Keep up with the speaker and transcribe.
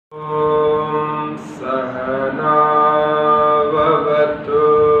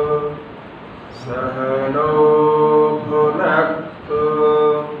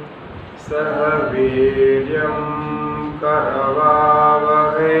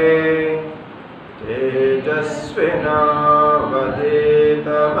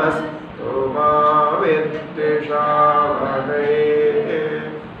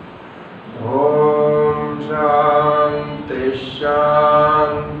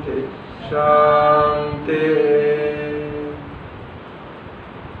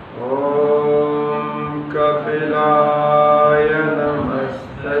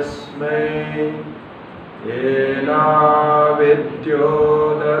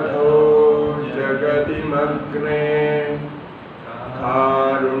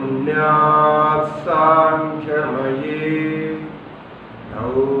कारुण्यात् सांख्यमये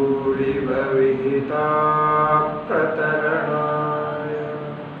नौरिव विहिता प्रतरणाय।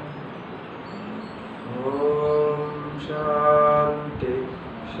 ॐ शान्ति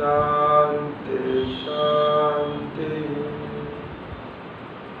शान्ति शान्ति।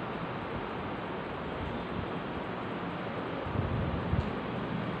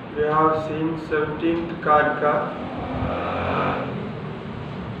 We have seen 17th Karika,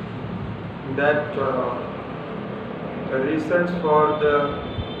 that the reasons for the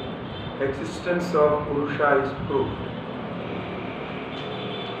existence of Purusha is proved.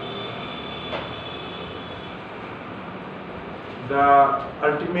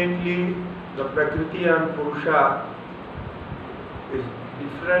 Ultimately, the Prakriti and Purusha is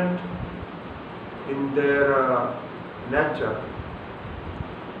different in their nature.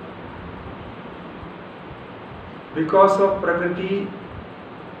 Because of Prakriti,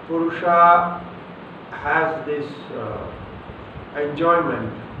 Purusha has this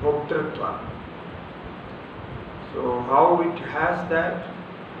enjoyment, bhoktrutva. So how it has that,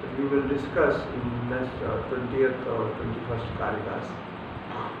 we will discuss in next 20th or 21st Karikas.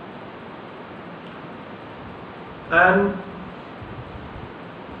 And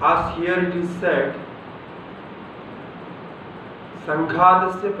as here it is said,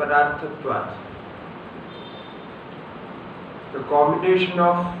 Sankhadasya padarthatvat. The combination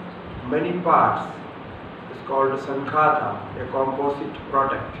of many parts is called Sankhata, a composite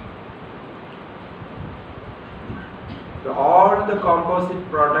product. All the composite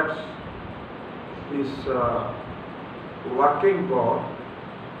products is working for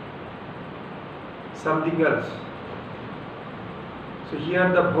something else. So here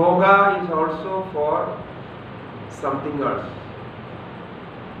the bhoga is also for something else.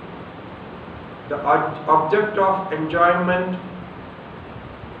 The object of enjoyment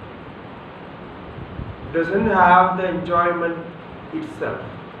doesn't have the enjoyment itself.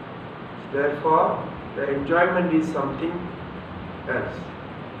 Therefore, the enjoyment is something else.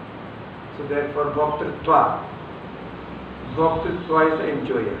 So therefore, bhoktrutva is the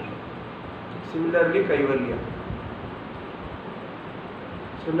enjoyer. Similarly, kaivalya.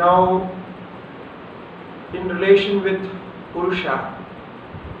 So now, in relation with Purusha,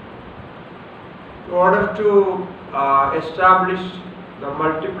 in order to establish the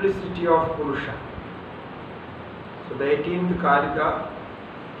multiplicity of Purusha, so the 18th Karika,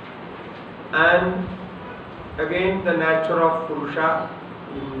 and again the nature of Purusha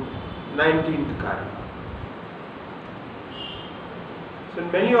in 19th Karika. So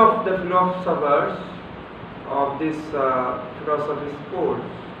many of the philosophers of this philosophy school,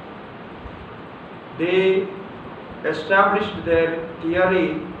 they established their theory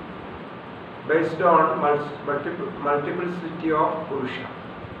based on multiplicity of Purusha.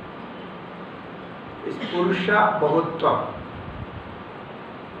 Is Purusha Bahutvam.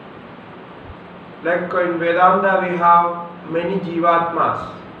 Like in Vedanta we have many Jivatmas,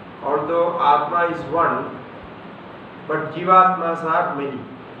 although Atma is one, but Jivatmas are many.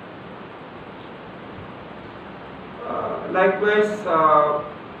 Likewise,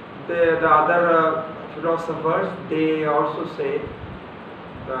 the other philosophers, they also say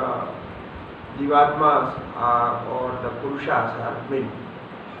the Jivatmas or the Purushas are many.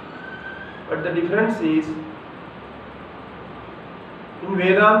 But the difference is, in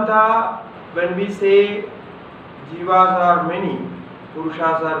Vedanta, when we say Jivas are many,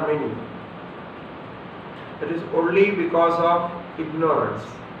 Purushas are many, it is only because of ignorance.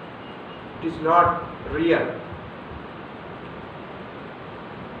 It is not real.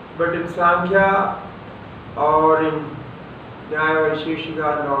 But in Sankhya or in Nyaya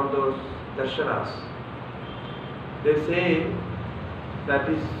Vaisheshika and all those darshanas, they say that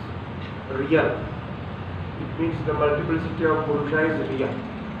is real. It means the multiplicity of Purusha is real.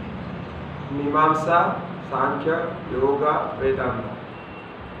 Mimamsa, Sankhya, Yoga, Vedanta.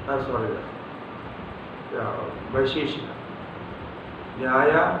 Vaisheshika.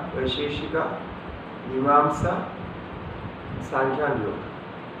 Nyaya, Vaisheshika, Mimamsa, Sankhya and Yoga.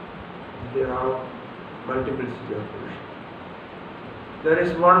 They have multiplicity of Purusha. There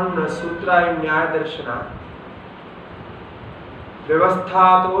is one sutra in Nyaya Darshana,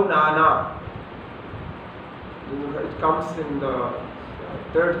 Vyavasthato Nana. It comes in the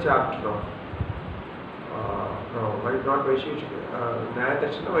third chapter of not Vaisheshika, Nyaya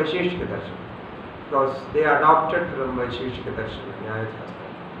Darshana, Vaisheshika Darshana. Because they adopted from Vaisheshika Darshana, Nyaya Shastra.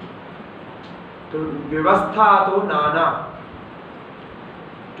 To Vyavasthato Nana,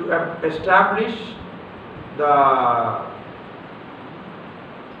 to establish the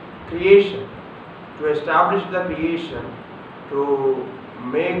creation, to establish the creation, to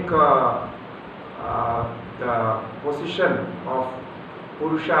make the position of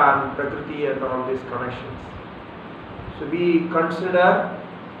Purusha and Prakriti and all these connections. So we consider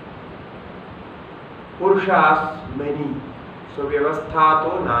Purusha as many. So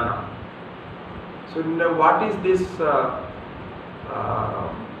Vyavasthato Nana. So now what is this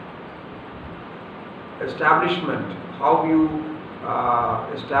establishment? How you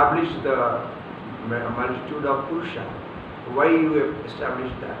establish the multitude of Purusha? Why you have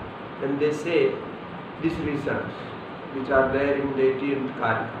established that? Then they say these reasons which are there in deity and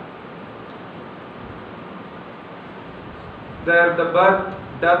Karika. There the birth,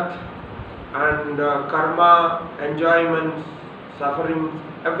 death and karma, enjoyments, sufferings,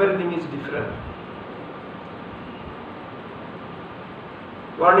 everything is different.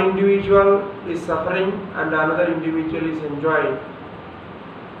 One individual is suffering and another individual is enjoying,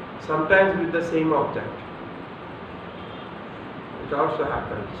 sometimes with the same object. It also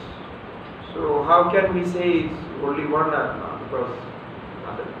happens. So how can we say it's only one Atma? Because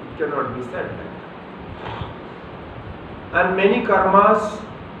it cannot be said like that. And many karmas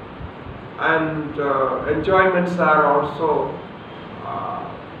and enjoyments are also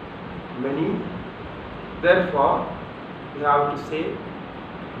many. Therefore, we have to say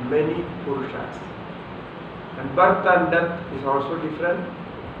many Purushas. And birth and death is also different.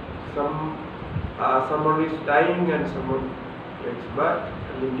 Someone is dying and someone takes birth,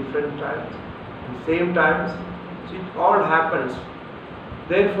 and in different times, in same times. So it all happens.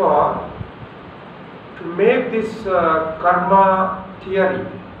 Therefore, to make this karma theory,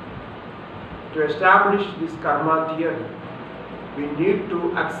 to establish this karma theory, we need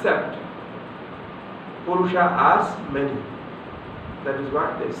to accept Purusha as many. That is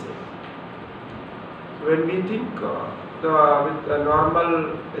what they say. So when we think with the normal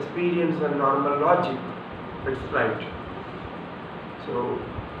experience and normal logic, it's right. So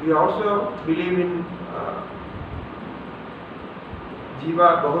we also believe in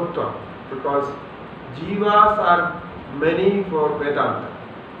Jiva Bahutva, because Jivas are many for Vedanta.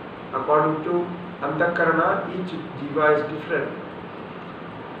 According to Antakarana, each Jiva is different.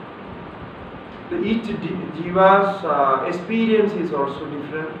 Each Jiva's experience is also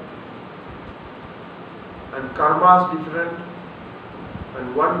different, and karma is different.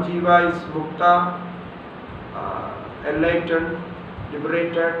 And one Jiva is Mukta, enlightened,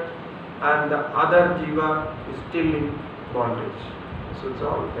 liberated, and the other Jiva is still in bondage. So it's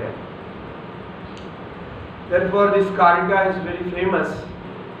all there. Therefore, this Karika is very famous.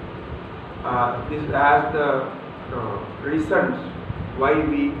 This has the reasons why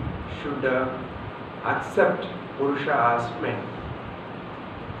we should accept Purusha as men.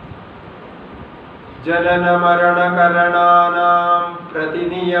 Janana marana karananam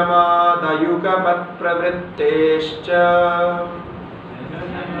pratiniyama dayugapat pravrittescha.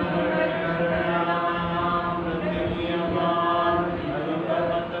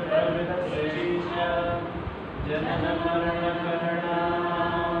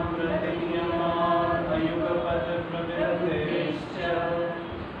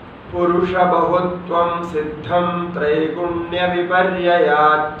 Purusha bahutvam siddham traigunya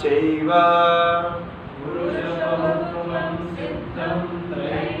viparyayachaiva. Purusha bahutvam siddham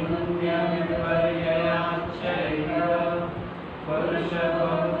traigunya viparyayachaiva. Purusha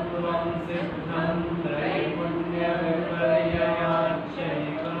bahutvam siddham traigunya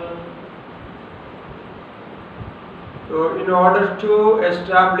viparyayachaiva. So in order to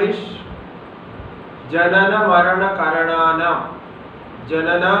establish Janana Marana Karananam,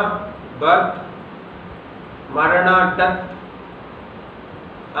 Janana, birth, Marana, death,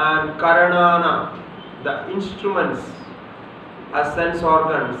 and Karanana, the instruments as sense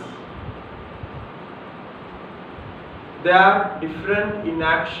organs, they are different in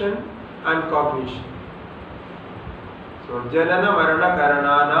action and cognition. So Janana Marana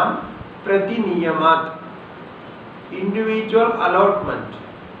Karananam Pratiniyamat, individual allotment,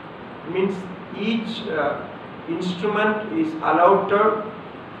 means each instrument is allotted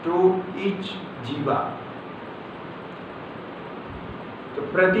to each jiva. So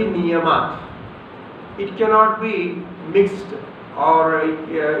prati niyamat, it cannot be mixed, or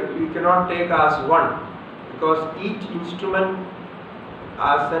you cannot take as one, because each instrument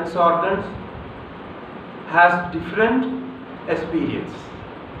as sense organs has different experience.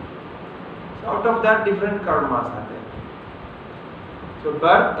 So out of that, different karmas are there. So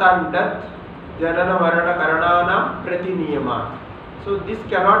birth and death, Janana Marana Karanana Prati Niyama. So this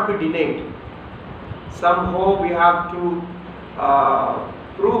cannot be denied. Somehow we have to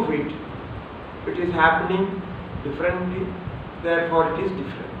prove it. It is happening differently, therefore it is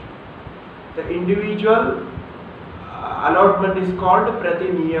different. the individual allotment is called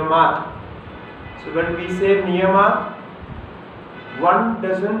pratiniyamat. So when we say niyama, one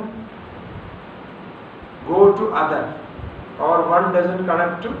doesn't go to other, or one doesn't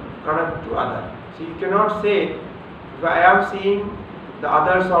connect to other. So you cannot say, if I am seeing, the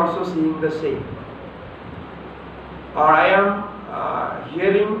others also seeing the same, or I am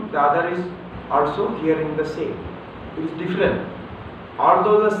hearing, the other is also hearing the same. It is different.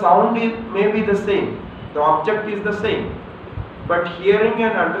 Although the sound may be the same, the object is the same, but hearing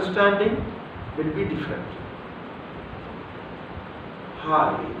and understanding will be different.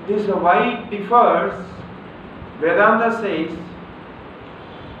 This why it differs. Vedanta says,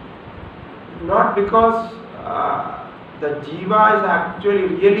 not because the jiva is actually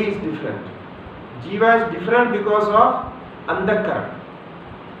really is different. Jiva is different because of antakarana.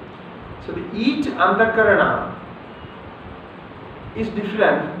 So each antakarana is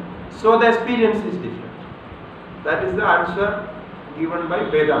different, so the experience is different. That is the answer given by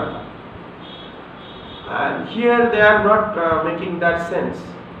Vedanta. And here they are not making that sense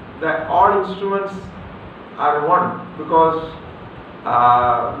that all instruments are one, because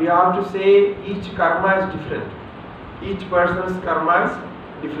we have to say each karma is different. Each person's karma is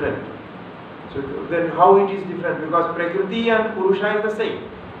different. So then how it is different? Because Prakriti and Purusha is the same.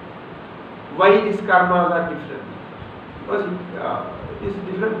 Why these karmas are different? Because it is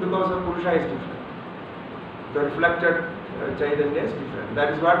different because of Purusha is different. The reflected Chaitanya is different.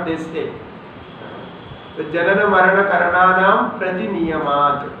 That is what they say. The Janana Marana Karananam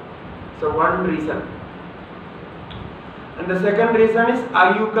Pratiniyamat. So one reason. And the second reason is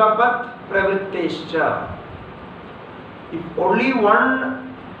Ayugapat Pravrittescha. If only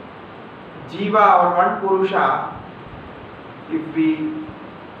one Jiva or one Purusha, if we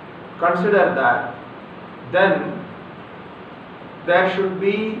consider that, then there should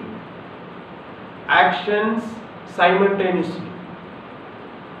be actions simultaneously,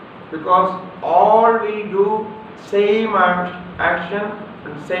 because all will do same action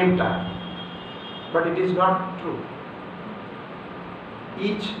at same time. But it is not true.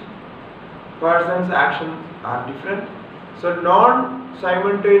 Each person's actions are different. So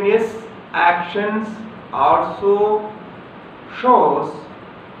non-simultaneous actions also shows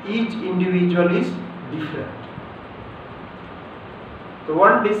each individual is different. So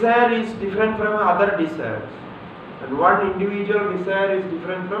one desire is different from other desires, and one individual desire is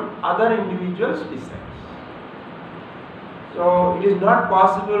different from other individuals' desires. So it is not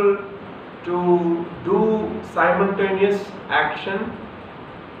possible to do simultaneous action.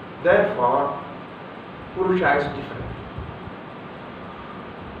 Therefore, Purusha is different.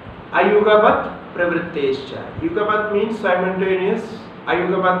 Ayugavat pravrittescha. Yugavat means simultaneous.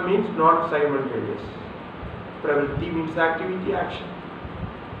 Ayugavat means not simultaneous. Pravritti means activity, action.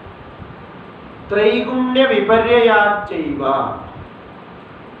 Traigumya viparyayachaiva.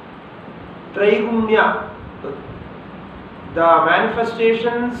 Traigumya, the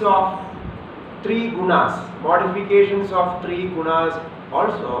manifestations of three gunas, modifications of three gunas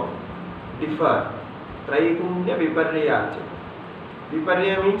also differ. Traigumya viparyayachaiva.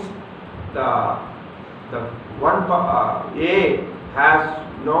 Viparya means the one A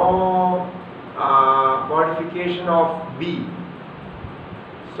has no modification of B.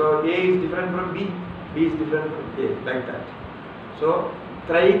 So A is different from B, B is different from A, like that. So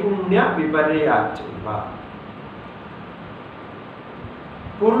Traigumya viparyachaiva.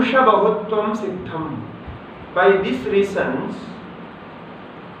 Purusha bahutvam siddham. By these reasons,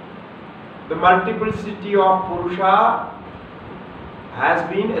 the multiplicity of Purusha has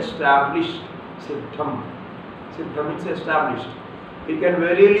been established. Siddham. Siddham means established. We can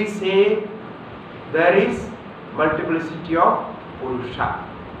verily say there is multiplicity of Purusha.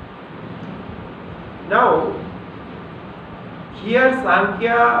 Now, here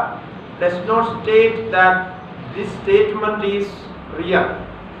Sankhya does not state that this statement is real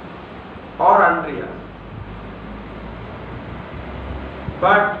or unreal.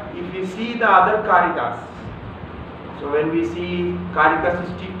 But if you see the other Karikas, so when we see Karika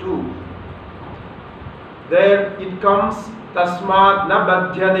 62, there it comes Tasmad na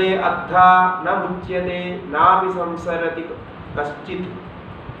badhyade attha na muchyate na visamsarati kaschit.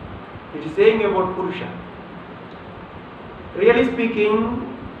 It is saying about Purusha. Really speaking,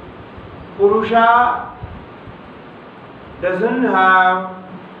 Purusha doesn't have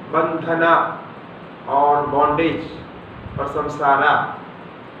bandhana or bondage or samsara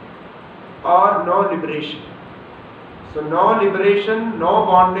or no liberation. So no liberation, no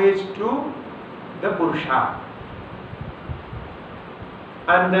bondage to the Purusha.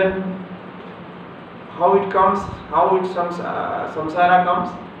 And then how it comes, how it samsara comes?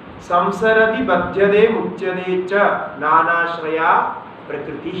 samsarati badhyade muchyade cha nanashraya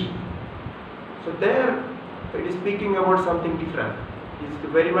prakriti. So there it is speaking about something different. It is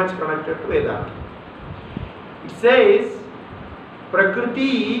very much connected to Vedanta. It says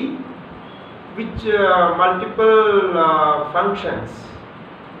prakriti, which multiple functions,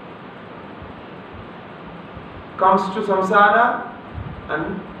 comes to samsara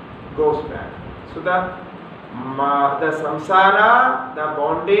and goes back. So the samsara, the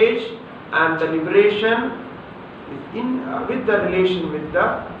bondage and the liberation is in with the relation with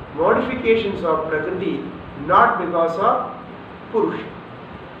the modifications of prakriti, not because of Purusha.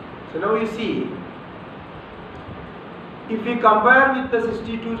 So now you see, if we compare with the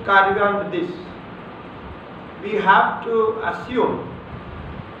 62 Karika and this, we have to assume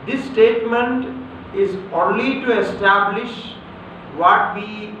this statement is only to establish what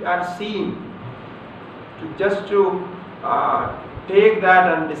we are seeing, just to take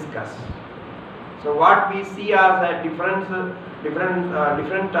that and discuss. So what we see as a different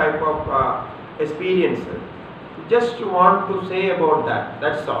type of experience, just want to say about that.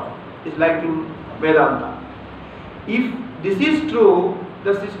 That's all. It's like in Vedanta. If this is true,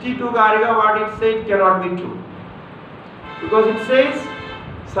 the 62 Karika, what it says cannot be true, because it says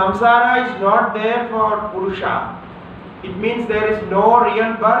samsara is not there for Purusha. It means there is no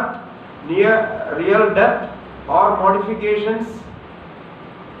real birth, real death or modifications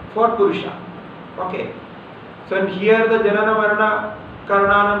for Purusha. Okay. So and here the Janana Varna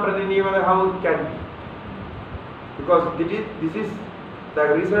Karananam Pradinivada, how it can be? Because this is the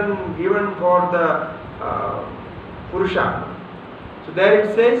reason given for the Purusha. So there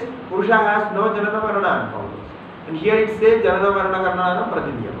it says Purusha has no Janana Varna, and here it says Janana Varna Karananam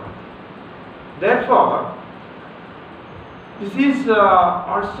Pradinivada. Therefore, this is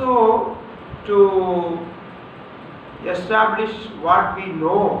also to establish what we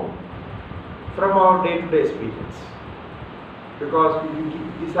know from our day-to-day experience. Because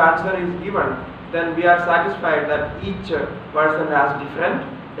if this answer is given, then we are satisfied that each person has different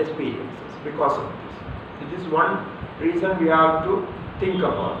experiences because of this. It is one reason we have to think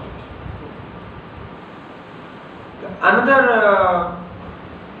about it. Another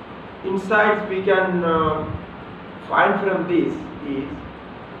insights we can find from this is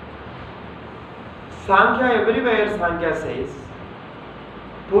Sankhya, everywhere Sankhya says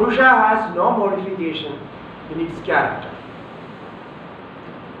Purusha has no modification in its character.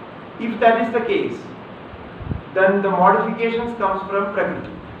 If that is the case, then the modifications comes from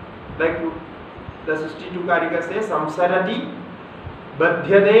Prakriti. Like the 62 Karika says, samsarati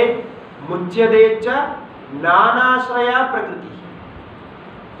badhyade muchyade cha nanashraya prakriti.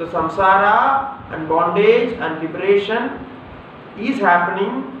 So samsara and bondage and liberation is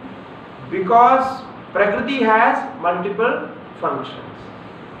happening because Prakriti has multiple functions.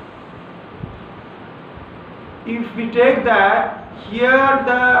 If we take that, here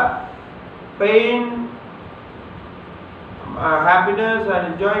the pain, happiness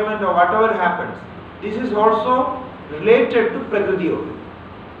and enjoyment or whatever happens, this is also related to Prakriti only.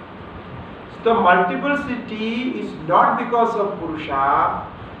 So the multiplicity is not because of Purusha,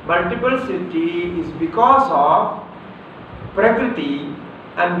 multiplicity is because of Prakriti,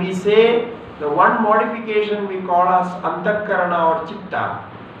 and we say the one modification we call as Antakarana or Chitta.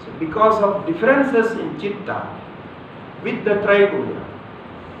 So because of differences in Chitta with the Trigunya,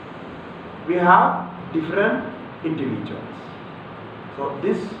 we have different individuals. So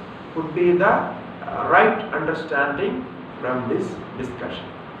this would be the right understanding from this discussion.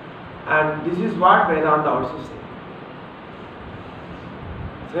 And this is what Vedanta also says.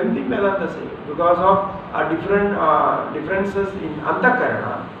 Same thing Vedanta says. Because of differences in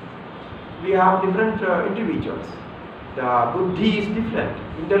Antakarana, we have different individuals. The buddhi is different,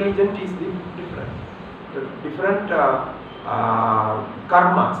 intelligence is different, different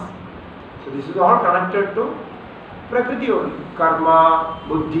karmas. So this is all connected to Prakriti only. Karma,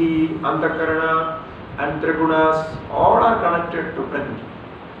 buddhi, antakarana and trigunas, all are connected to Prakriti.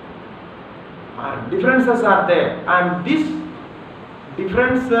 And differences are there, and these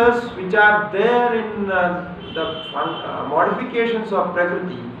differences which are there in the modifications of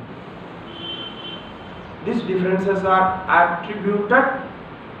Prakriti, these differences are attributed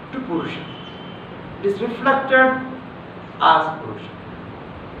to Purusha. It is reflected as Purusha.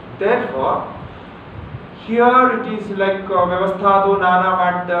 Therefore, here it is like Vyavasthado Nana,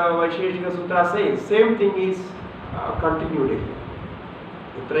 what the Vaisheshika Sutra says. Same thing is continued here.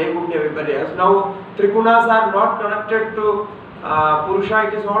 Trigunya Viparyas. Now, Trigunas are not connected to Purusha.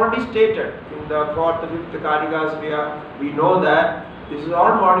 It is already stated in the 4th, 5th Karikas. We know that this is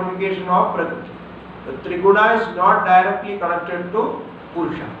all modification of Prakriti. The Triguna is not directly connected to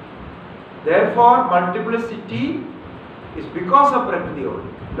Purusha. Therefore, multiplicity is because of Prakriti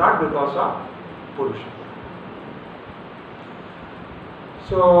only, not because of Purusha.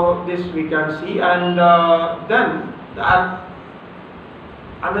 So this we can see, and then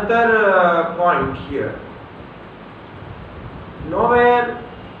another point here. Nowhere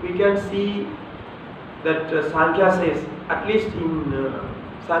we can see that Sankhya says, at least in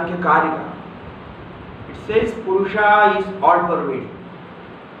Sankhya Karika, it says Purusha is all pervading.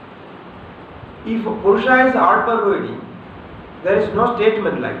 If Purusha is all pervading, there is no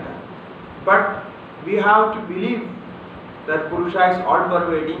statement like that. But we have to believe that Purusha is all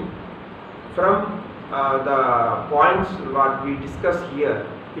pervading from the points what we discuss here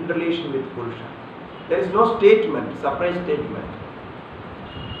in relation with Purusha. There is no statement, separate statement.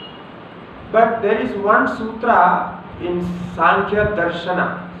 But there is one sutra in Sankhya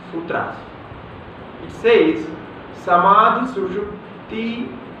Darshana Sutras. It says, Samadhi Sushupti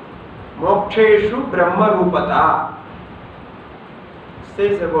Moksheshu Brahma Rupata. It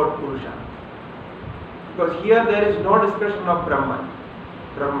says about Purusha. Because here there is no discussion of Brahman.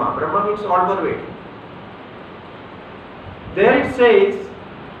 Brahma means all pervading. There it says,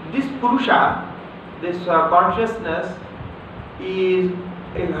 this Purusha, this consciousness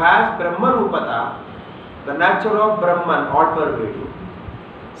it has Brahma Rupata, the nature of Brahman, all pervading.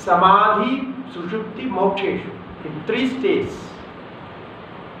 Samadhi, Sushupti, Moksheshu. In 3 states,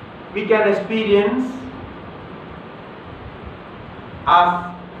 we can experience as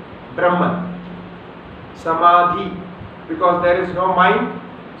Brahman. Samadhi, because there is no mind,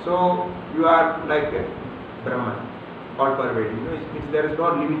 so you are like a Brahman, all pervading. It means there is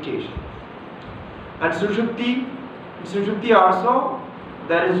no limitation. And Sushupti also,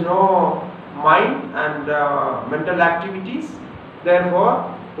 there is no mind and mental activities,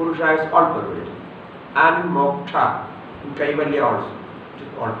 therefore Purusha is all pervading. And Moksha, in Kaivalya also, it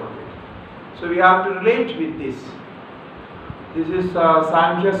is all pervading. So we have to relate with this. This is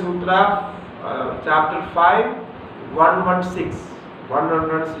Sankhya Sutra, chapter 5, 116,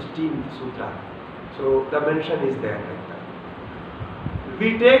 116th Sutra. So the mention is there like that.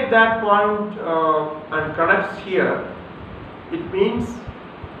 We take that point and connects here. It means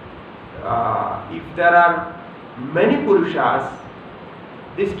if there are many Purushas,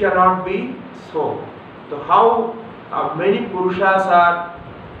 this cannot be so. So how many Purushas are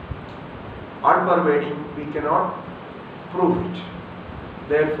all pervading, we cannot prove it.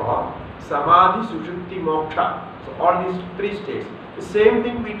 Therefore, Samadhi, Sushupti, Moksha. So all these 3 states. The same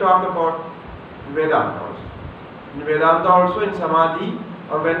thing we talk about in Vedanta also. In Vedanta also, in Samadhi,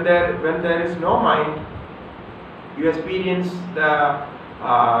 or when there is no mind, you experience the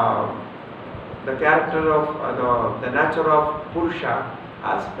character of the nature of Purusha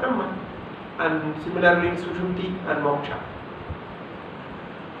as Brahman, and similarly in Sushupti and Moksha.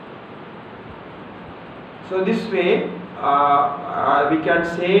 So this way we can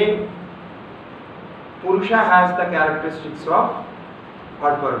say Purusha has the characteristics of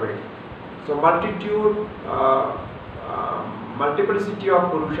all pervading. So multiplicity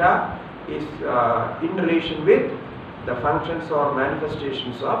of Purusha is in relation with the functions or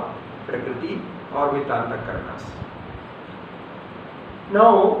manifestations of Prakriti or with Antahkaranas.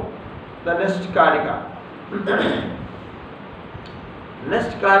 Now the next Karika.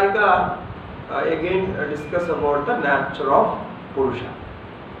 Next Karika again discuss about the nature of Purusha.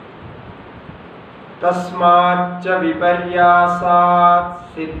 Tasmacha viparyasat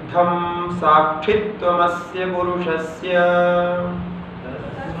siddham sakshitvamasya purushasya.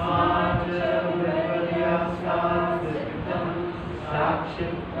 Tasmacha viparyasat siddham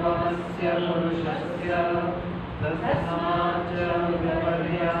sakshitvamasya purushasya. Tasmacha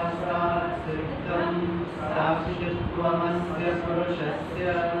viparyasat siddham sakshitvamasya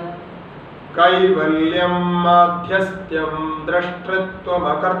purushasya. Kaivalyam madhyastyam drashtritvam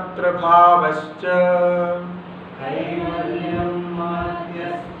akartrabhavascha. Kaivalyam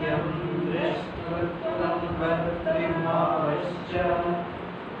madhyastyam drashtritvam akartrabhavascha.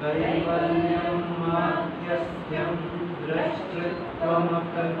 Kaivalyam madhyastyam drashtritvam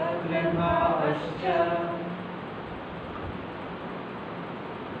akartrabhavascha.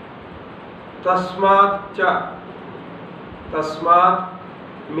 Tasmat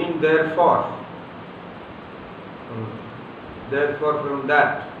mean therefore. Therefore, from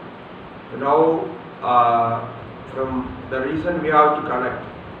that, now from the reason we have to connect,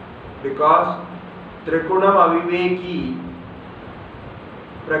 because Trigunam Aviveki,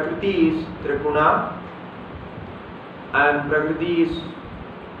 Prakriti is Triguna and Prakriti is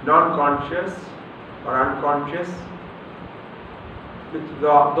non-conscious or unconscious. With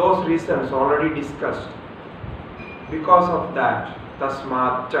those reasons already discussed. Because of that,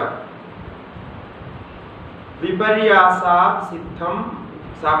 Tasmat cha. viparyasat siddham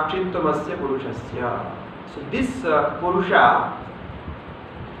sakshitvamasya purushasya. So this purusha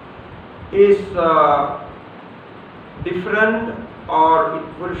is different, or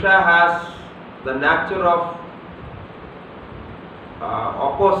purusha has the nature of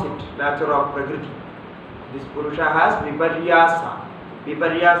opposite nature of prakriti. This purusha has viparyasa.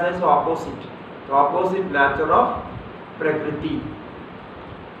 Viparyasa is opposite, the opposite nature of prakriti.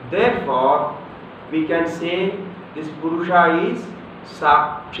 Therefore, we can say this purusha is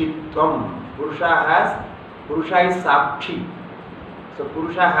sakshitvam. Purusha is sakshi. So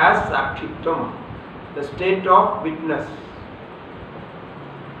purusha has sakshitvam, the state of witness,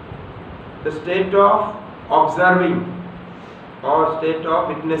 the state of observing or state of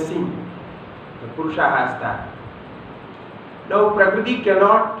witnessing. The purusha has that. Now prakriti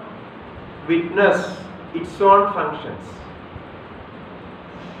cannot witness its own functions.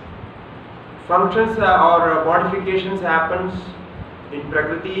 Functions or modifications happens in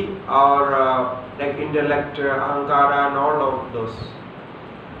prakriti, or like intellect, ahankara and all of those,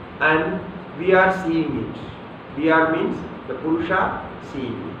 and we are seeing it. We are means the purusha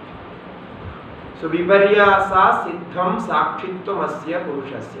seeing it. So viparyasa siddham sakshitvam asya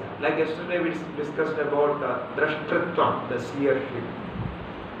purushasya. Like yesterday we discussed about drashtritvam, the seership.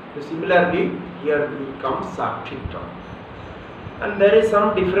 So similarly here comes sakshitvam. And there is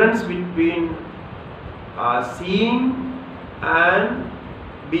some difference between seeing and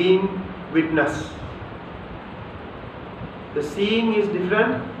being witness. The seeing is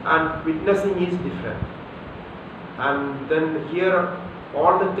different and witnessing is different. And then here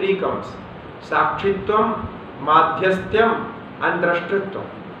all the three comes: sakshitvam, madhyastham and drashtritvam.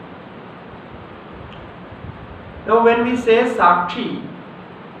 Now when we say sakshi,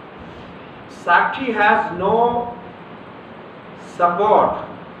 sakshi has no support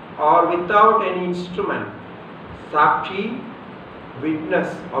or without any instrument. Sakshi,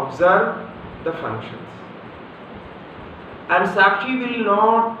 witness, observe the functions. And sakshi will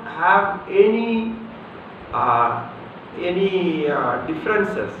not have any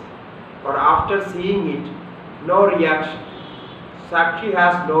differences, or after seeing it, no reaction. Sakshi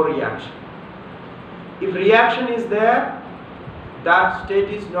has no reaction. If reaction is there, that state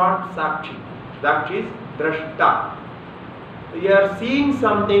is not sakshi. That is drashta. You are seeing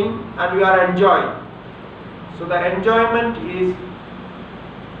something and you are enjoying. So the enjoyment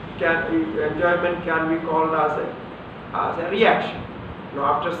can be called as a reaction. Now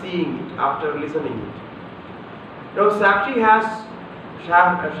after seeing it, after listening it. Now sakshi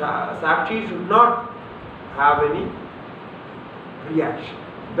should not have any reaction.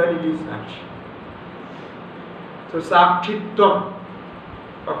 Then it is sakshi. So sakshitvam.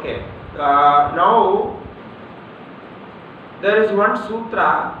 Okay. Now there is one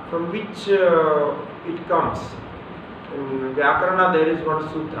sutra from which it comes. In Vyakarana there is one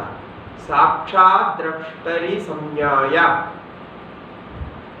sutra. Sakshat Drakshtari Samnyaya,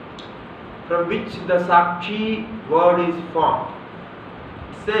 from which the Sakshi word is formed.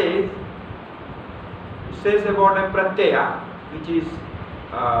 It says about a pratyaya which is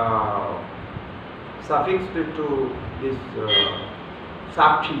suffixed to this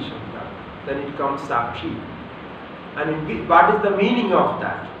Sakshi Shabda. Then it comes Sakshi. And what is the meaning of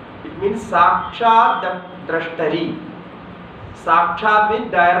that? It means Sakshat Drashtari. Sakshat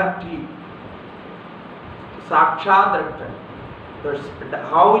means directly. Sakshat Drashtari.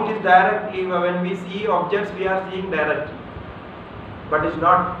 How it is directly, when we see objects, we are seeing directly. But it's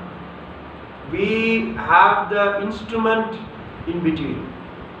not. We have the instrument in between.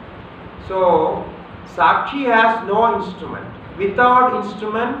 So, Sakshi has no instrument. Without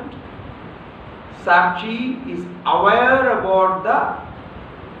instrument, Sakshi is aware about the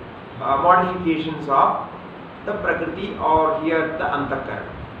modifications of the Prakriti, or here the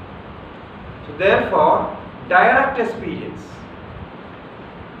Antakarana. So therefore, direct experience.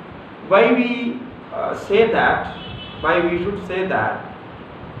 Why we say that, why we should say that,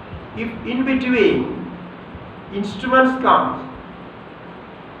 if in between instruments come,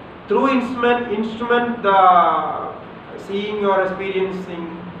 through instrument the seeing or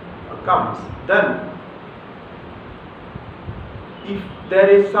experiencing comes, then if there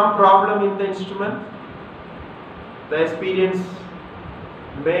is some problem in the instrument, the experience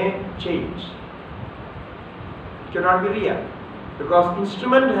may change. It cannot be real, because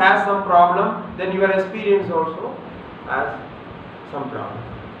instrument has some problem, then your experience also has some problem.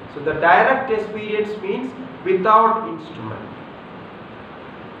 So the direct experience means without instrument.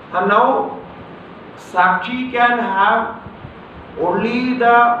 And now Sakshi can have only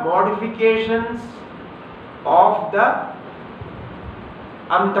the modifications of the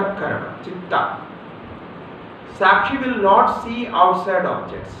Antakarana, Chitta. Sakshi will not see outside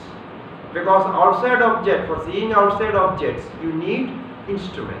objects, because for seeing outside objects you need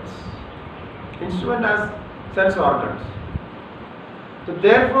instruments. Instrument has sense organs. So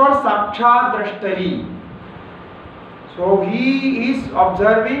therefore Saksha Drashtari. So he is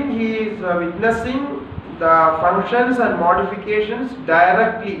observing, he is witnessing the functions and modifications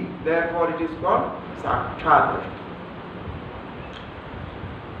directly. Therefore it is called Saksha Drashta.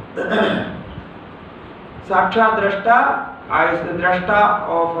 Saksha Drashta is the Drashta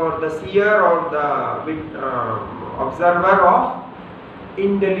of the seer or the observer of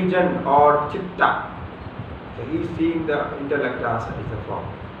intelligent or Chitta. So he is seeing the intellect as a form.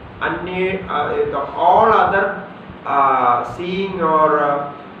 All other seeing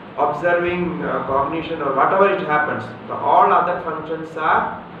or observing, cognition or whatever it happens, all other functions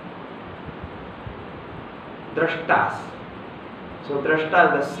are drashtas. So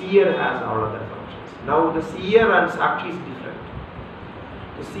drashta, the seer, has all other functions. Now the seer and sakshi is different.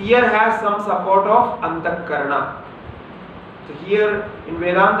 The seer has some support of antakarana. So here in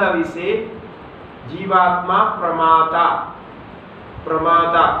Vedanta we say Jivatma Pramata.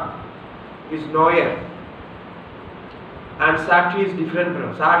 Pramata is knower. And Sakshi is different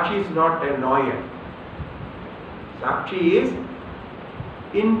from. Sakshi is not a knower. Sakshi is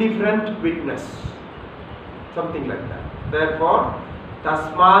indifferent witness. Something like that. Therefore,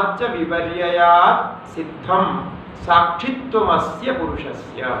 Tasmacha Viparyayat Siddham Sakshitvamasya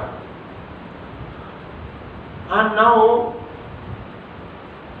Purushasya. And now,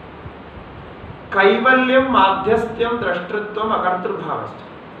 Kaivalyam Madhyastham Drashtrutvam Akartrubhavastha.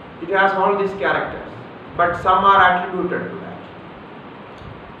 It has all these characters, but some are attributed to that.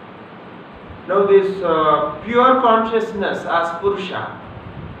 Now this pure consciousness as Purusha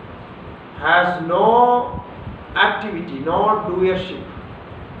has no activity, no doership,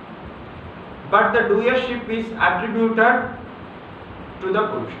 but the doership is attributed to the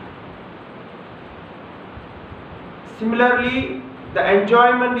Purusha. Similarly, the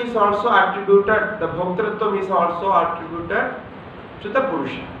enjoyment is also attributed, the bhoktritvam is also attributed to the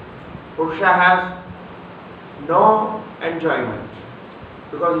Purusha. Purusha has no enjoyment,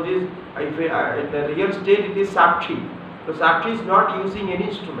 because it is, in the real state it is Sakshi. So Sakshi is not using any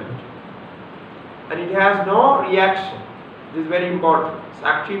instrument and it has no reaction. This is very important.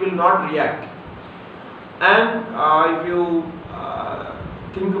 Sakshi will not react. And if you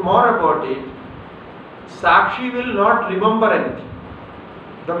think more about it, Sakshi will not remember anything.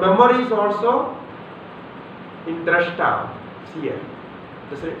 The memory is also in Drashta, seer.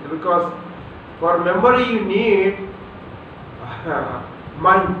 Because for memory you need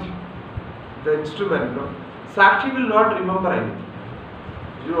mind, the instrument. No? Sakshi will not remember anything.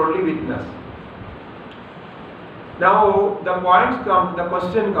 You only witness. Now the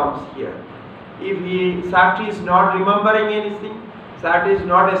question comes here. If Sakshi is not remembering anything, Sakshi is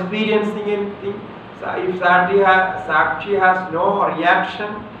not experiencing anything, if Sakshi has no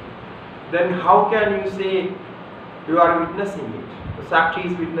reaction, then how can you say you are witnessing it? Sakshi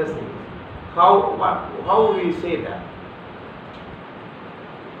is witnessing it. How will you say that?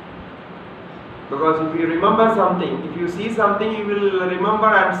 Because if you remember something, if you see something, you will remember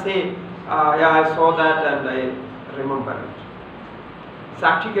and say, yeah, I saw that and I remember it.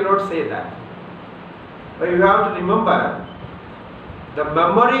 Sakshi cannot say that. But you have to remember, the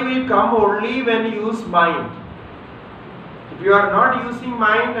memory will come only when you use mind. If you are not using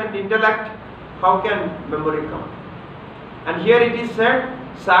mind and intellect, how can memory come? And here it is said,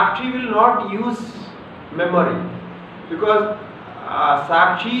 Sakshi will not use memory, because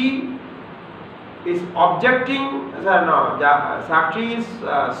Sakshi is objecting, Sakshi is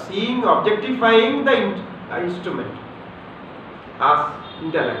seeing, objectifying the instrument as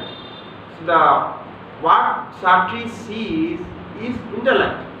intellect. So what Sakshi sees is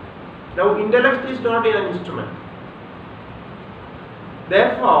intellect. Now intellect is not an instrument.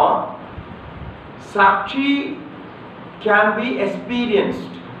 Therefore, Sakshi can be experienced,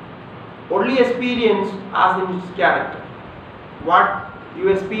 only experienced as in its character. What you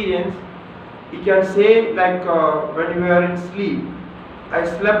experience, you can say like when you are in sleep, I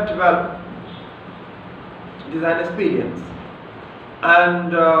slept well, it is an experience.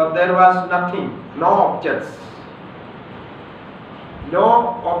 And there was nothing, no objects. No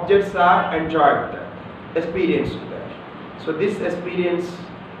objects are enjoyed there, experienced there. So this experience,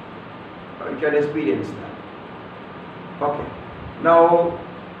 you can experience that. Okay. Now,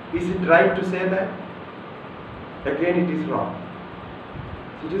 is it right to say that? Again, it is wrong.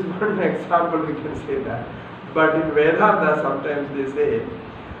 It is one example we can say that. But in Vedanta, sometimes they say,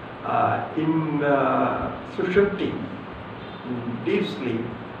 in Sushupti, in deep sleep,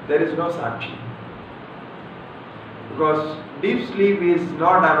 there is no Sakshi. because deep sleep is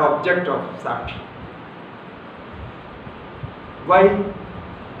not an object of Sakshi. Why?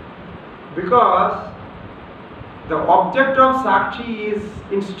 Because the object of Sakshi is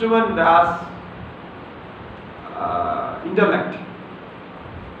instrument as intellect.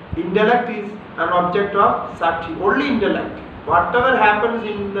 Intellect is an object of Sakshi, only intellect. Whatever happens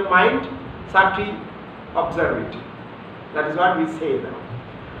in the mind, Sakshi observe it. That is what we say now.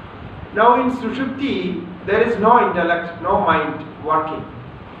 Now in Sushupti, there is no intellect, no mind working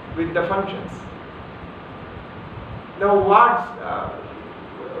with the functions. Now what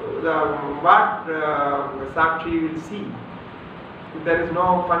Sakshi will see? If there is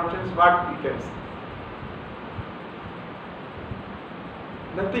no functions, what we can see?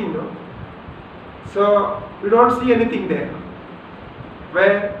 Nothing, no? So we don't see anything there.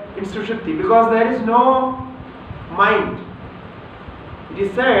 Where in Sushupti, because there is no mind. It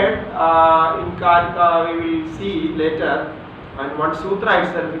is said in Karika, we will see later, and one sutra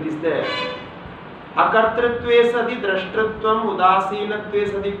itself it is there. Akartritve sadi drashtrutvam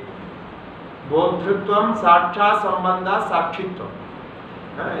udasinatve sadi bodhrutvam saksha sambandha sakshitvam.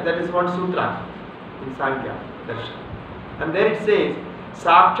 That is one sutra in Sankhya darshan. And there it says,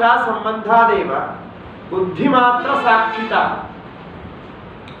 saksha sambandha deva buddhimatra sakshita.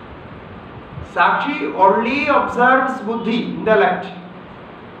 Sakshi only observes buddhi, intellect,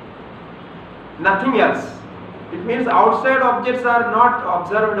 nothing else. It means outside objects are not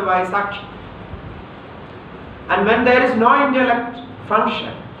observed by Sakshi. And when there is no intellect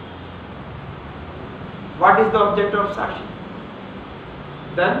function, what is the object of Sakshi?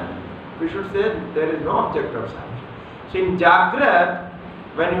 Then we should say there is no object of Sakshi. So in Jagrat,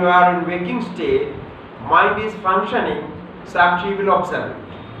 when you are in waking state, mind is functioning, Sakshi will observe it.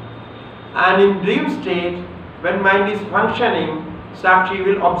 And in dream state, when mind is functioning, Sakshi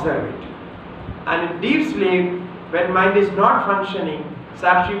will observe it. And in deep sleep, when mind is not functioning,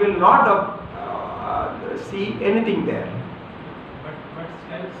 Sakshi will not see anything there. But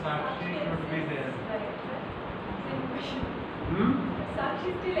still Sakshi should be there. Sakshi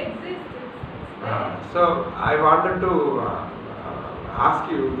still exists. So I wanted to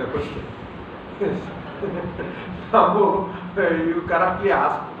ask you the question. Now you correctly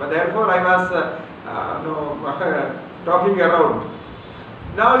asked, but therefore I was talking around.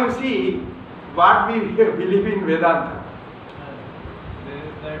 Now you see what we believe in Vedanta. There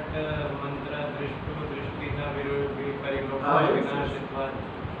is that mantra drishtu drishtina viparikopa vinashitva.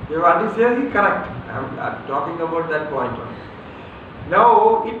 What is saying correct. I'm talking about that point.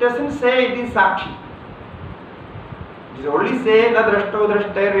 Now it doesn't say it is Sakshi. It is only say na drashto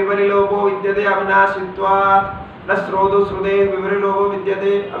drashter viparilopo vidyate avinashitvat. Na srodo srude viparilopo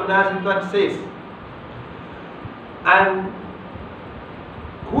vidyate avinashitvat, it says. And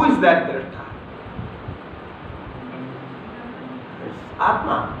who is that drashta?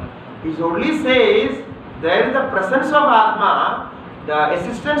 Atma. It only says there is the presence of Atma, the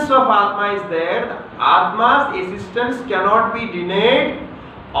existence of Atma is there, the Atma's existence cannot be denied,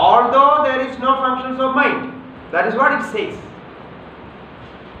 although there is no functions of mind. That is what it says.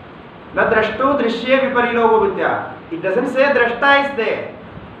 Na drashto drishye viparilopo vidya. It doesn't say drashta is there.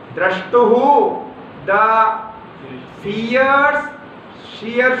 Drashtuhu, the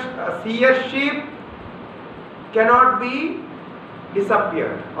seership cannot be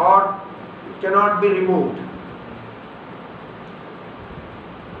disappeared or cannot be removed.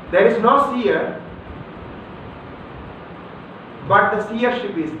 There is no seer, but the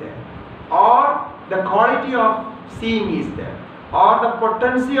seership is there, or the quality of seeing is there, or the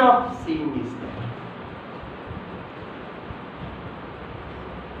potency of seeing is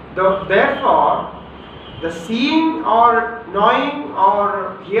there. Therefore, the seeing or knowing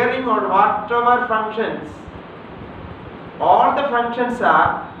or hearing or whatever functions, all the functions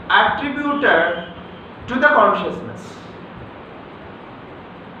are attributed to the consciousness,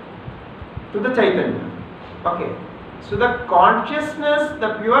 to the Chaitanya. Okay. So the consciousness,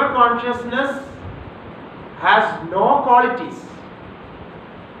 the pure consciousness has no qualities.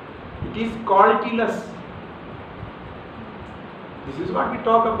 It is qualityless. This is what we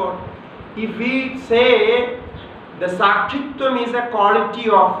talk about. If we say the Sakshitvam is a quality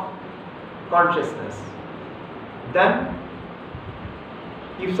of consciousness, then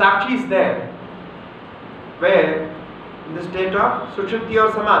if Sakshi is there, where in the state of Sushupti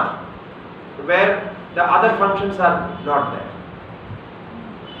or Samadhi, where the other functions are not there.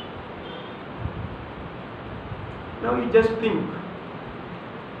 Now you just think,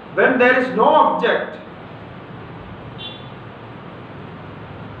 when there is no object,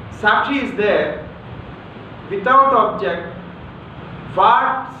 Sakshi is there, without object,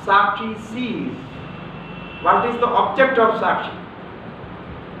 what Sakshi sees What is the object of Sakshi?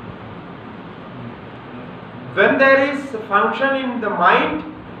 When there is a function in the mind,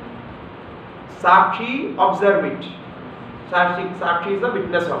 Sakshi observe it. Sakshi is the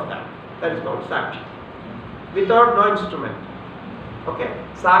witness of that. That is called Sakshi. Without no instrument. Okay.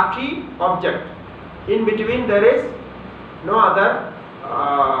 Sakshi, object. In between there is no other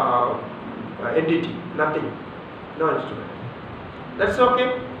entity, nothing, no instrument. That's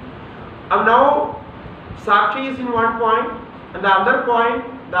okay. And now Sakshi is in one point, and the other point,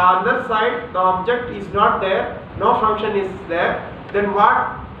 the other side, the object is not there, no function is there. Then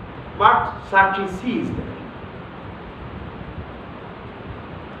what Sakshi sees there?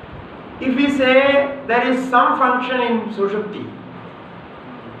 If we say there is some function in Sushupti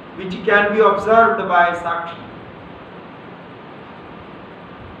which can be observed by Sakshi,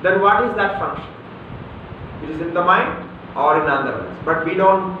 then what is that function? It is in the mind or in other ways, but we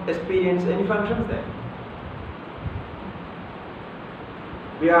don't experience any functions there.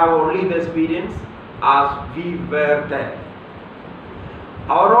 We have only the experience as we were there.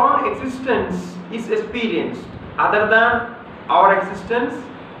 Our own existence is experienced. Other than our existence,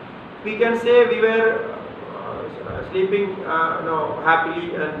 we can say we were sleeping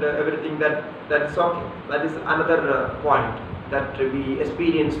happily and everything, that's okay. That is another point, that we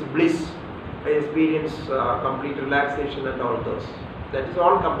experience bliss, we experience complete relaxation and all those. That is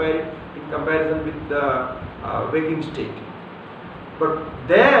all in comparison with the waking state. But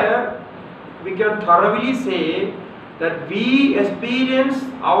there we can thoroughly say that we experience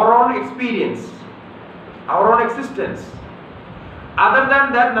our own experience, our own existence. Other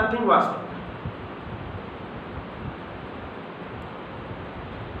than that, nothing was there.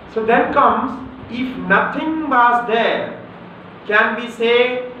 So then comes, if nothing was there, can we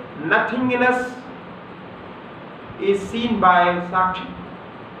say nothingness is seen by Sakshi?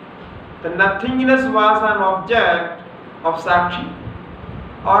 The nothingness was an object of Sakshi,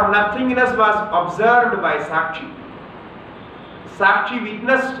 or nothingness was observed by Sakshi. Sakshi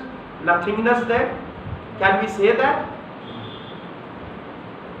witnessed nothingness there. Can we say that?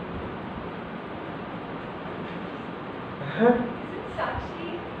 Isn't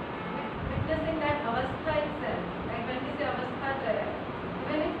Sakshi witnessing that avastha itself? Like when we say avastha there,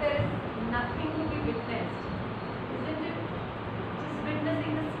 even if there is nothing to be witnessed, isn't it just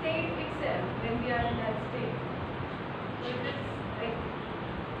witnessing the state itself when we are in that state? So it is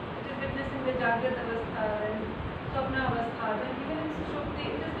witnessing the Jagrat avastha and Swapna avastha, then even in Sushupti,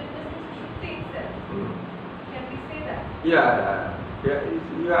 it is witnessing Sushupti itself. Can we say that? Yeah,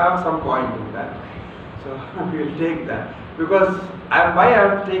 you have some point in that. So we will take that. Because why I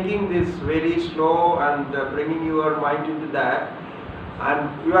am taking this very slow and bringing your mind into that,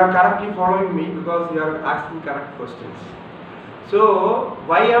 and you are correctly following me because you are asking correct questions. So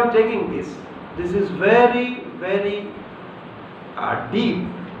why I am taking this? This is very, very deep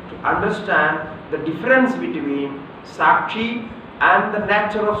to understand the difference between Sakshi and the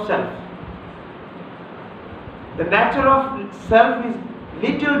nature of self. The nature of self is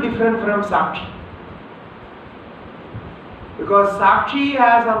little different from Sakshi. Because Sakshi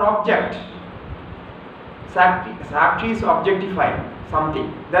has an object. Sakshi is objectifying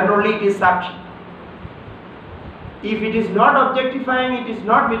something. Then only it is Sakshi. If it is not objectifying, it is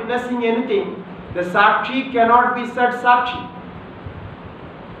not witnessing anything, the Sakshi cannot be said Sakshi.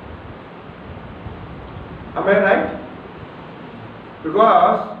 Am I right?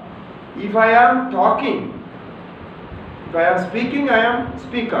 Because if I am talking, if I am speaking, I am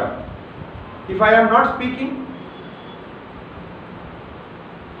speaker. If I am not speaking,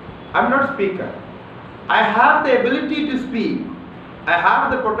 I am not speaker. I have the ability to speak. I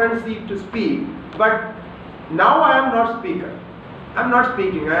have the potency to speak, but now I am not speaker. I am not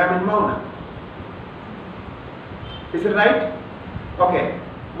speaking. I am in Mauna. Is it right? Okay.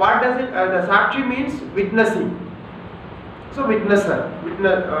 What does it? The Sakshi means witnessing. So witnesser,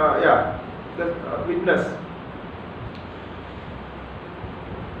 witness.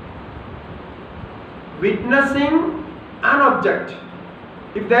 Witnessing an object.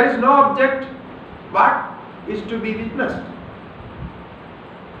 If there is no object, what is to be witnessed?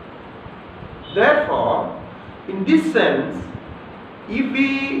 Therefore, in this sense, if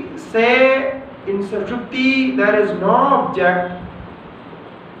we say in Sushupti there is no object,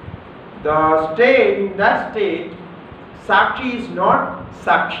 the state, in that state, Sakshi is not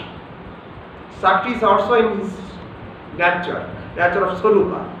Sakshi. Sakshi is also in his nature of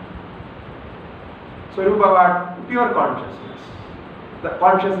Swarupa. Swarupa what? Pure consciousness. The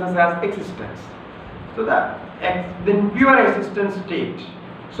consciousness has existence. So the pure existence state.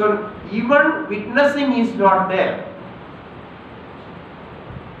 So even witnessing is not there.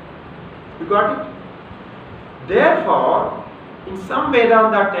 You got it? Therefore, in some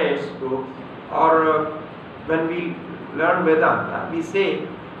Vedanta textbooks or when we learn Vedanta, we say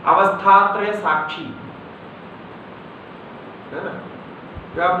avasthatraya sakshi.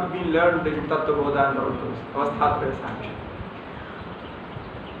 You have been learned in Tattva Bodha and all those avasthatraya sakshi.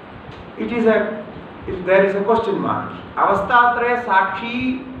 It is if there is a question mark. Avasthatraya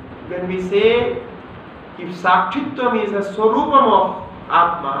sakshi, when we say if sakshitvam is a swarupam of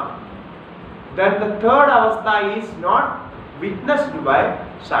Atma, then the third avastha is not witnessed by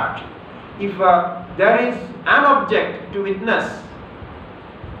sakshi. If there is an object to witness,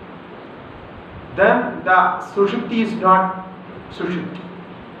 then the sushupti is not sushupti,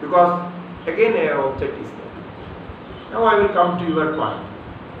 because again an object is there. Now I will come to your point.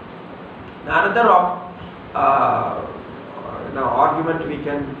 Another argument we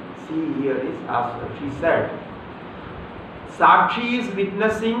can see here is, as she said, Sakshi is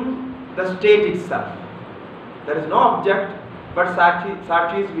witnessing the state itself. There is no object, but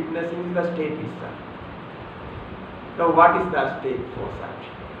Sakshi is witnessing the state itself. Now what is the state for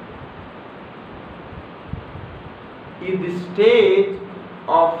Sakshi? If the state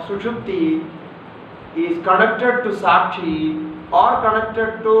of Sushupti is connected to Sakshi or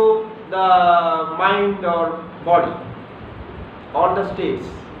connected to the mind or body, all the states,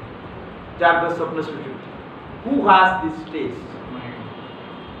 Jagrata, Swapna, Sushupti, who has these states?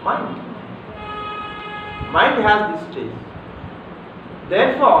 Mind. Mind has these states.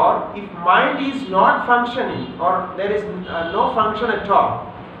 Therefore, if mind is not functioning or there is no function at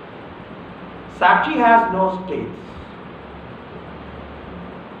all, Sakshi has no states.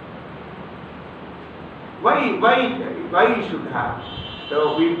 Why you should have?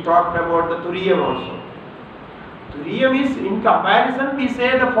 So we talked about the Turiyam also. Turiyam is, in comparison, we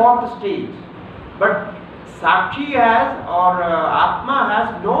say the fourth stage. But Sakshi has, or Atma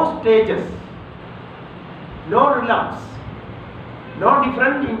has no stages, no realms, no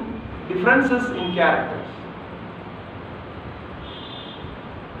differences in characters.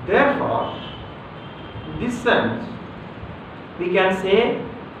 Therefore, in this sense, we can say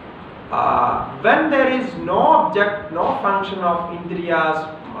when there is no object, no function of indriyas,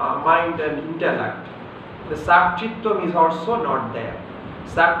 mind and intellect, the Sakshitvam is also not there.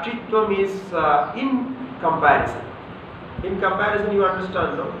 Sakshitvam is in comparison. In comparison, you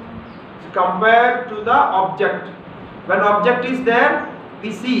understand, no? It's compared to the object. When object is there,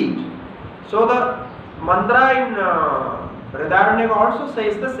 we see it. So the mantra in Brihadaranyaka also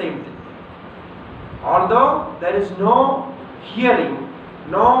says the same thing. Although there is no hearing,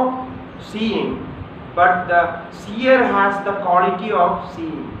 no seeing, but the seer has the quality of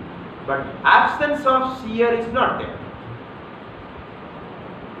seeing. But absence of seer is not there.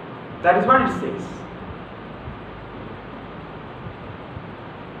 That is what it says.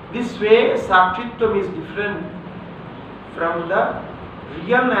 This way, Sakshitvam is different from the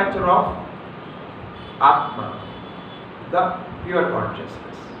real nature of Atma, the pure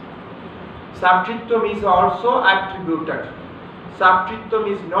consciousness. Sakshitvam is also attributed.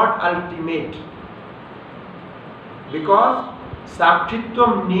 Sakshitvam is not ultimate, because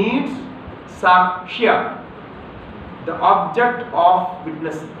Sakshitvam needs Sakshya, the object of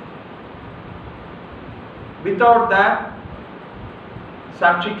witnessing. Without that,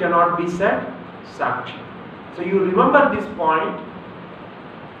 Sakshi cannot be said Sakshi. So you remember this point,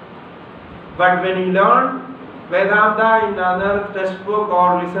 but when you learn Vedanta in another textbook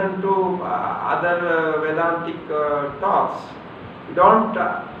or listen to other Vedantic talks, you don't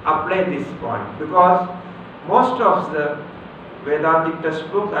apply this point, because most of the Vedantic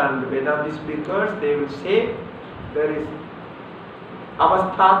textbook and Vedantic speakers, they will say there is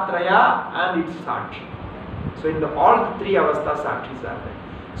avasthatraya and its sakshi. So in all the three avastha sakshis are there.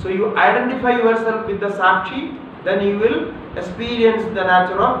 So you identify yourself with the sakshi, then you will experience the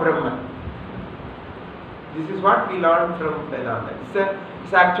nature of Brahman. This is what we learned from Vedanta.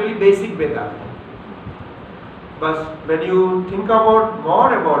 It's actually basic Vedanta. But when you think about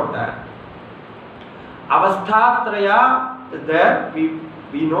more about that, avasthatraya is there.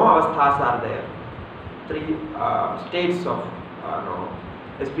 We know avasthas are there. Three states of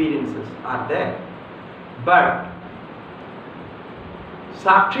experiences are there. But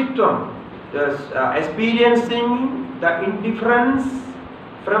Sakshitvam, experiencing the indifference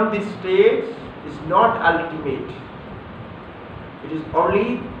from this state, is not ultimate. It is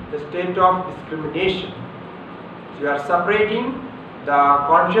only the state of discrimination. So you are separating the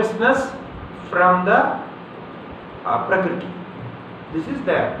consciousness from the Prakriti. This is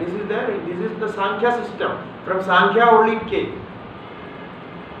there. This is the Sankhya system. From Sankhya only it came.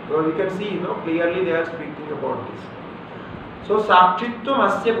 So you can see, clearly they are speaking about this. So Sakshitvam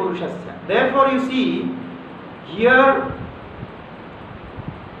asya purushasya. Therefore you see, Here,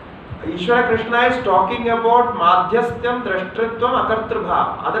 Ishvara Krishna is talking about Madhyastham, Drashtritvam,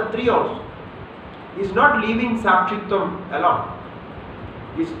 Akartrabha, other three also. He is not leaving Sakshitvam alone.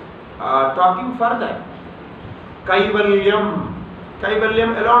 He is talking further. Kaivalyam,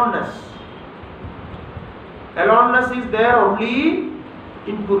 Kaivalyam, aloneness. Aloneness is there only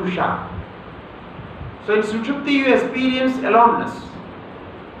in Purusha. So in Sushupti you experience aloneness.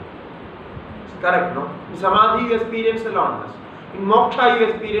 It's correct, no? In Samadhi you experience aloneness. In Moksha you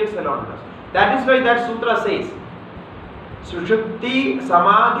experience aloneness. That is why that sutra says, Sushupti,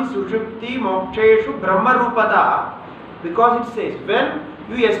 Samadhi, Sushupti, Moksheshu, Brahma Rupada, because it says, when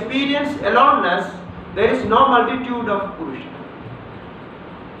you experience aloneness, there is no multitude of Purusha.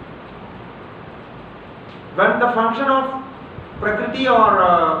 When the function of Prakriti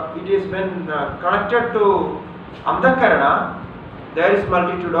or it is when connected to Anthakarana, there is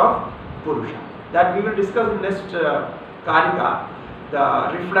multitude of Purusha. That we will discuss in next Karika,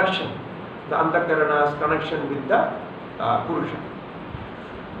 the reflection, the Anthakarana's connection with the Purusha.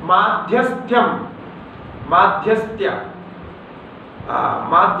 Madhyasthyam, Madhyastya.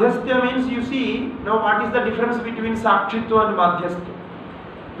 Madhyastya means, you see, now what is the difference between Sakshitva and Madhyastya?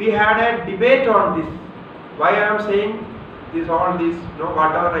 We had a debate on this. Why I am saying this, all this,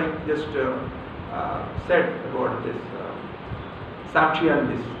 whatever I just said about this Sakshi and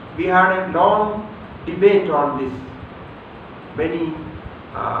this. We had a long debate on this. Many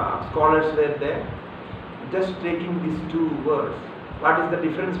scholars were there, just taking these two words. What is the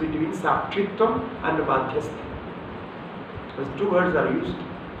difference between Sakshitvam and Madhyastha? Those two words are used.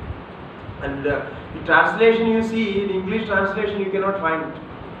 And the translation you see, in English translation you cannot find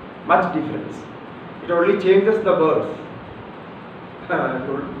much difference. It only changes the words.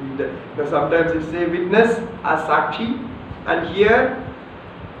 Sometimes it says witness as Sakshi, and here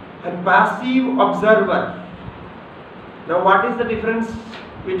a passive observer. Now what is the difference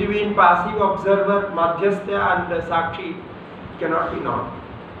between passive observer, Madhyastha and Sakshi? Cannot be known.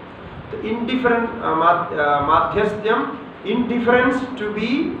 The indifferent Madhyasthyam, indifference to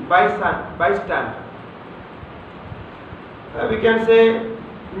be bystander. We can say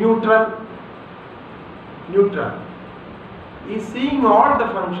neutral. He is seeing all the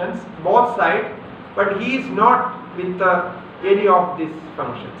functions, both sides, but he is not with any of these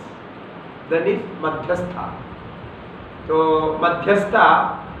functions. Then is Madhyastha. So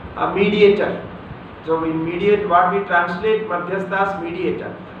Madhyastha, a mediator. So in mediate, what we translate Madhyastha as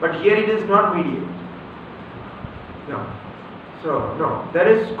mediator, but here it is not mediator. No. So no, there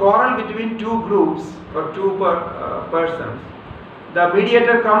is quarrel between two groups or two persons. The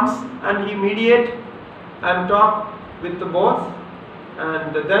mediator comes and he mediates and talk with the both,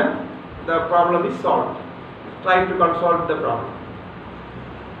 and then the problem is solved. Try to console the problem.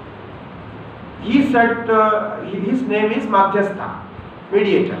 He said his name is Madhyastha,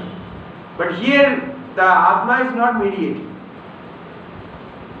 mediator. But here the Atma is not mediating.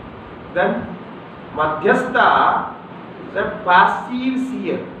 Then Madhyastha is a passive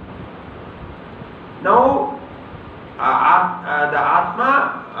seer. Now the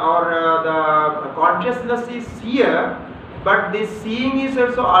Atma or the consciousness is seer, but this seeing is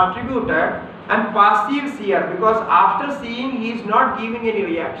also attributed and passive seer, because after seeing he is not giving any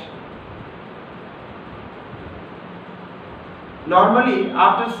reaction. Normally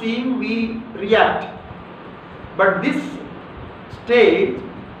after seeing we react, but this stage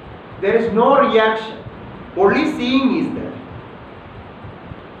there is no reaction, only seeing is there.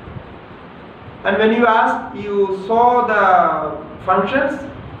 And when you ask, you saw the functions,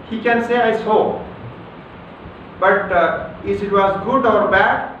 he can say I saw. But is it was good or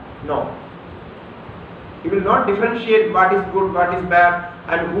bad? No. He will not differentiate what is good, what is bad,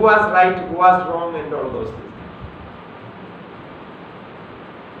 and who was right, who was wrong, and all those things.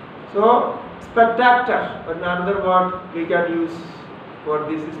 So spectator, another word we can use for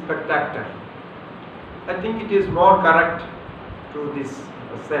this is spectator. I think it is more correct to this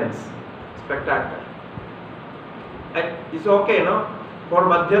sense. Spectator. It's okay, no? For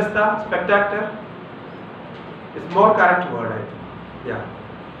Madhyastha, spectator is more correct word, I think. Yeah.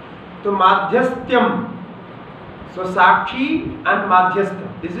 So Madhyasthyam. So Sakshi and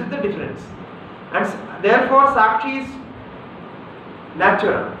Madhyastha. This is the difference. And therefore Sakshi is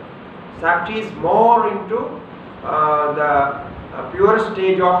natural. Sakshi is more into the pure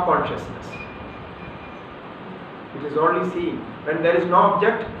stage of consciousness. It is only seeing. When there is no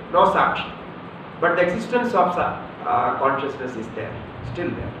object, no Sakshi. But the existence of consciousness is there, still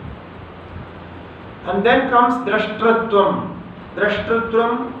there. And then comes Drashtritvam.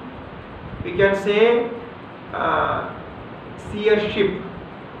 Drashtritvam, we can say seership.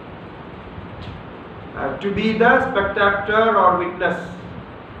 to be the spectator or witness.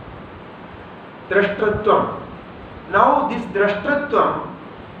 Drashtratvam. Now this drashtratvam,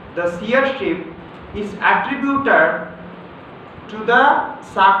 the seership, is attributed to the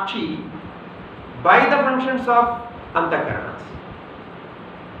sakshi by the functions of antahkaranas.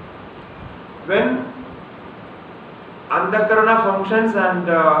 When antakarana functions and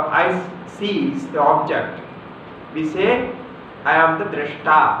eyes sees the object, we say, I am the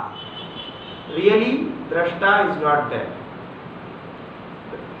drashta. Really, drashta is not there.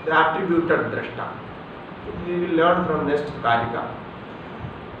 The attributed drashta. We will learn from next Karika.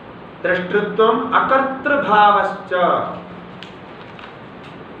 Drashtritvam akartra bhavascha.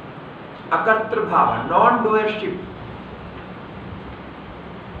 Akartra bhava, non-doership.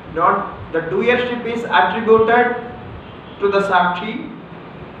 The doership is attributed to the sakshi,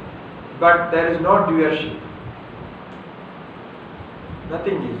 but there is no doership.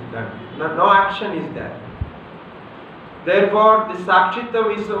 Nothing is done. No action is there. Therefore, the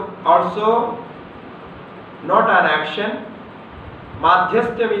sakshitvam is also not an action.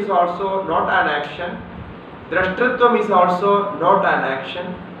 Madhyastham is also not an action. Drashtritvam is also not an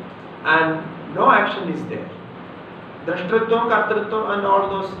action. And no action is there. Drashtritvam, kartritvam and all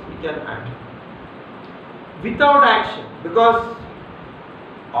those we can add. Without action, because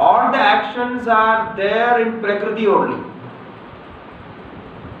all the actions are there in Prakriti only.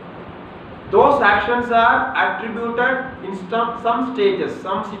 Those actions are attributed in some stages,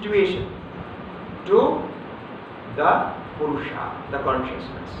 some situation to the Purusha, the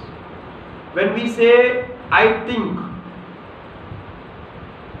consciousness. When we say, I think,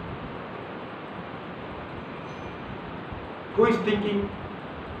 who is thinking?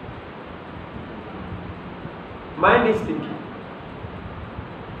 Mind is thinking.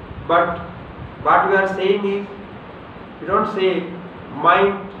 But what we are saying is, we don't say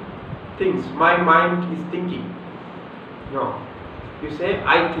mind thinks, my mind is thinking. No. You say,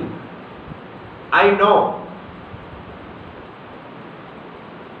 I think. I know.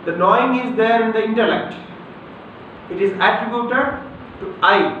 The knowing is there in the intellect. It is attributed to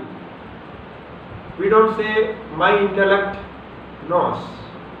I. We don't say, my intellect knows.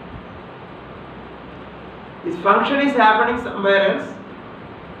 Its function is happening somewhere else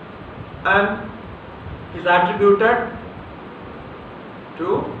and is attributed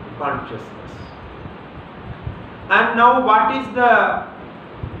to consciousness. And now what is the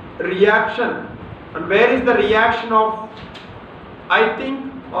reaction? And where is the reaction of I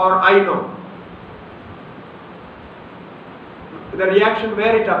think or I know? The reaction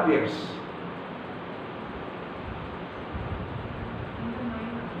where it appears?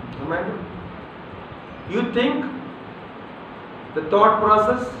 You think, the thought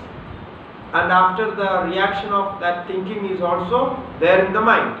process, and after the reaction of that thinking is also there in the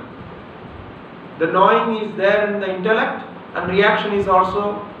mind. The knowing is there in the intellect and reaction is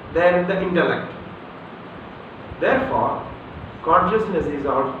also there in the intellect. Therefore, consciousness is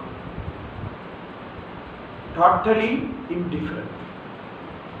also totally indifferent.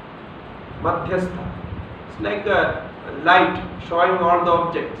 Madhyastha. It's like a light showing all the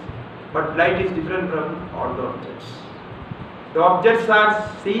objects, but light is different from all the objects. The objects are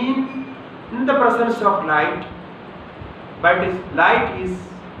seen in the presence of light, but its light is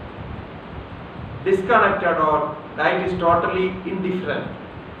disconnected or light is totally indifferent.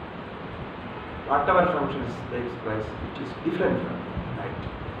 Whatever functions takes place, it is different from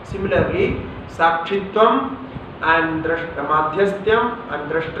light. Similarly, sakshitvam and madhyastham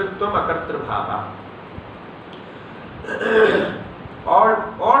and drashtritvam akartra bhava.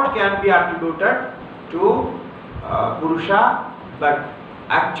 All can be attributed to Purusha, but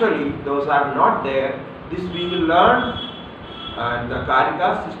actually those are not there. This we will learn in the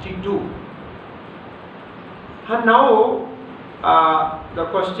Karika 62. And now the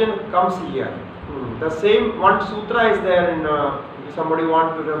question comes here. The same one sutra is there in, if somebody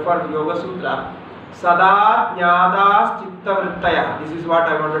wants to refer to Yoga Sutra. Sada jnadas chitta vrittaya. This is what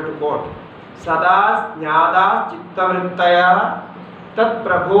I wanted to quote. Sada jnadas chitta vrittaya tat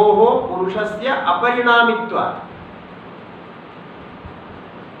prabhoho purushasya aparinamitva.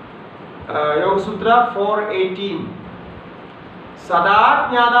 Yoga Sutra 4.18. Sada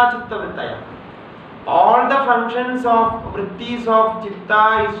jnada chitta vrittaya. All the functions of vrittis of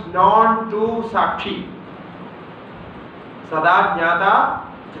chitta is known to sakshi. Sada jnata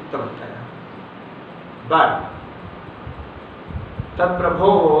chitta vrittaya. But tat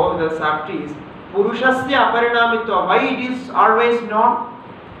prabho, the sakshi is purushasya aparinamitva. Why it is always known?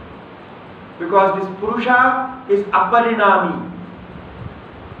 Because this purusha is aparinami.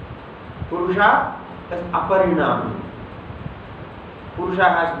 Purusha is aparinami. Purusha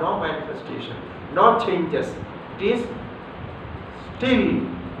has no manifestation, no changes. It is still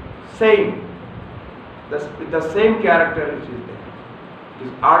same, with the same character which is there. It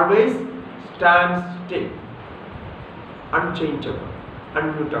is always stands still, unchangeable,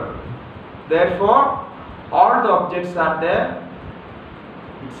 unmutable. Therefore, all the objects are there,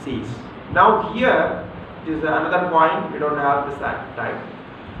 it sees. Now here, it is another point, we don't have this time.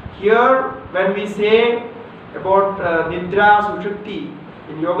 Here, when we say about Nidra Sushupti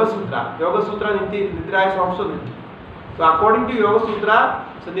in Yoga Sutra Nidra is also Nidra. So according to Yoga Sutra,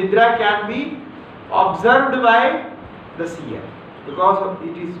 so Nidra can be observed by the seer because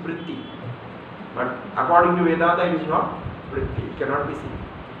it is vritti. But according to Vedanta, it is not vritti, it cannot be seen.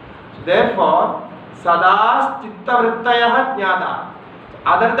 So therefore, Sadas Chitta Vrittayah Jnata.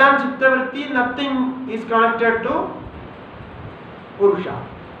 Other than Chitta Vritti, nothing is connected to Purusha.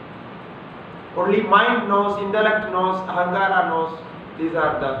 Only mind knows, intellect knows, Ahankara knows. These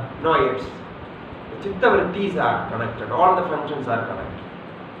are the knowers. The Chitta Vrittis are connected. All the functions are connected.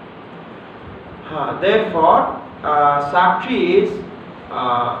 Therefore, Sakshi is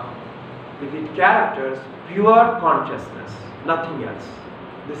with its characters pure consciousness, nothing else.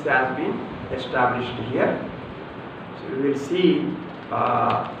 This has been established here. So we will see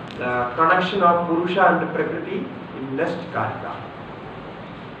the connection of Purusha and Prakriti in next Karika.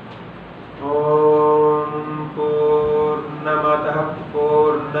 Om Purnamadah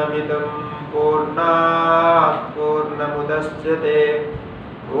Purnamidam Purnat Purnamudashyate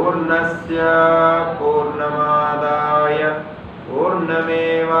Purnasya Purnamadaya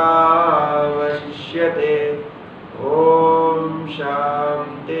Purnameva Vashishyate. Om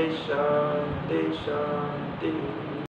Shanti Shanti Shanti.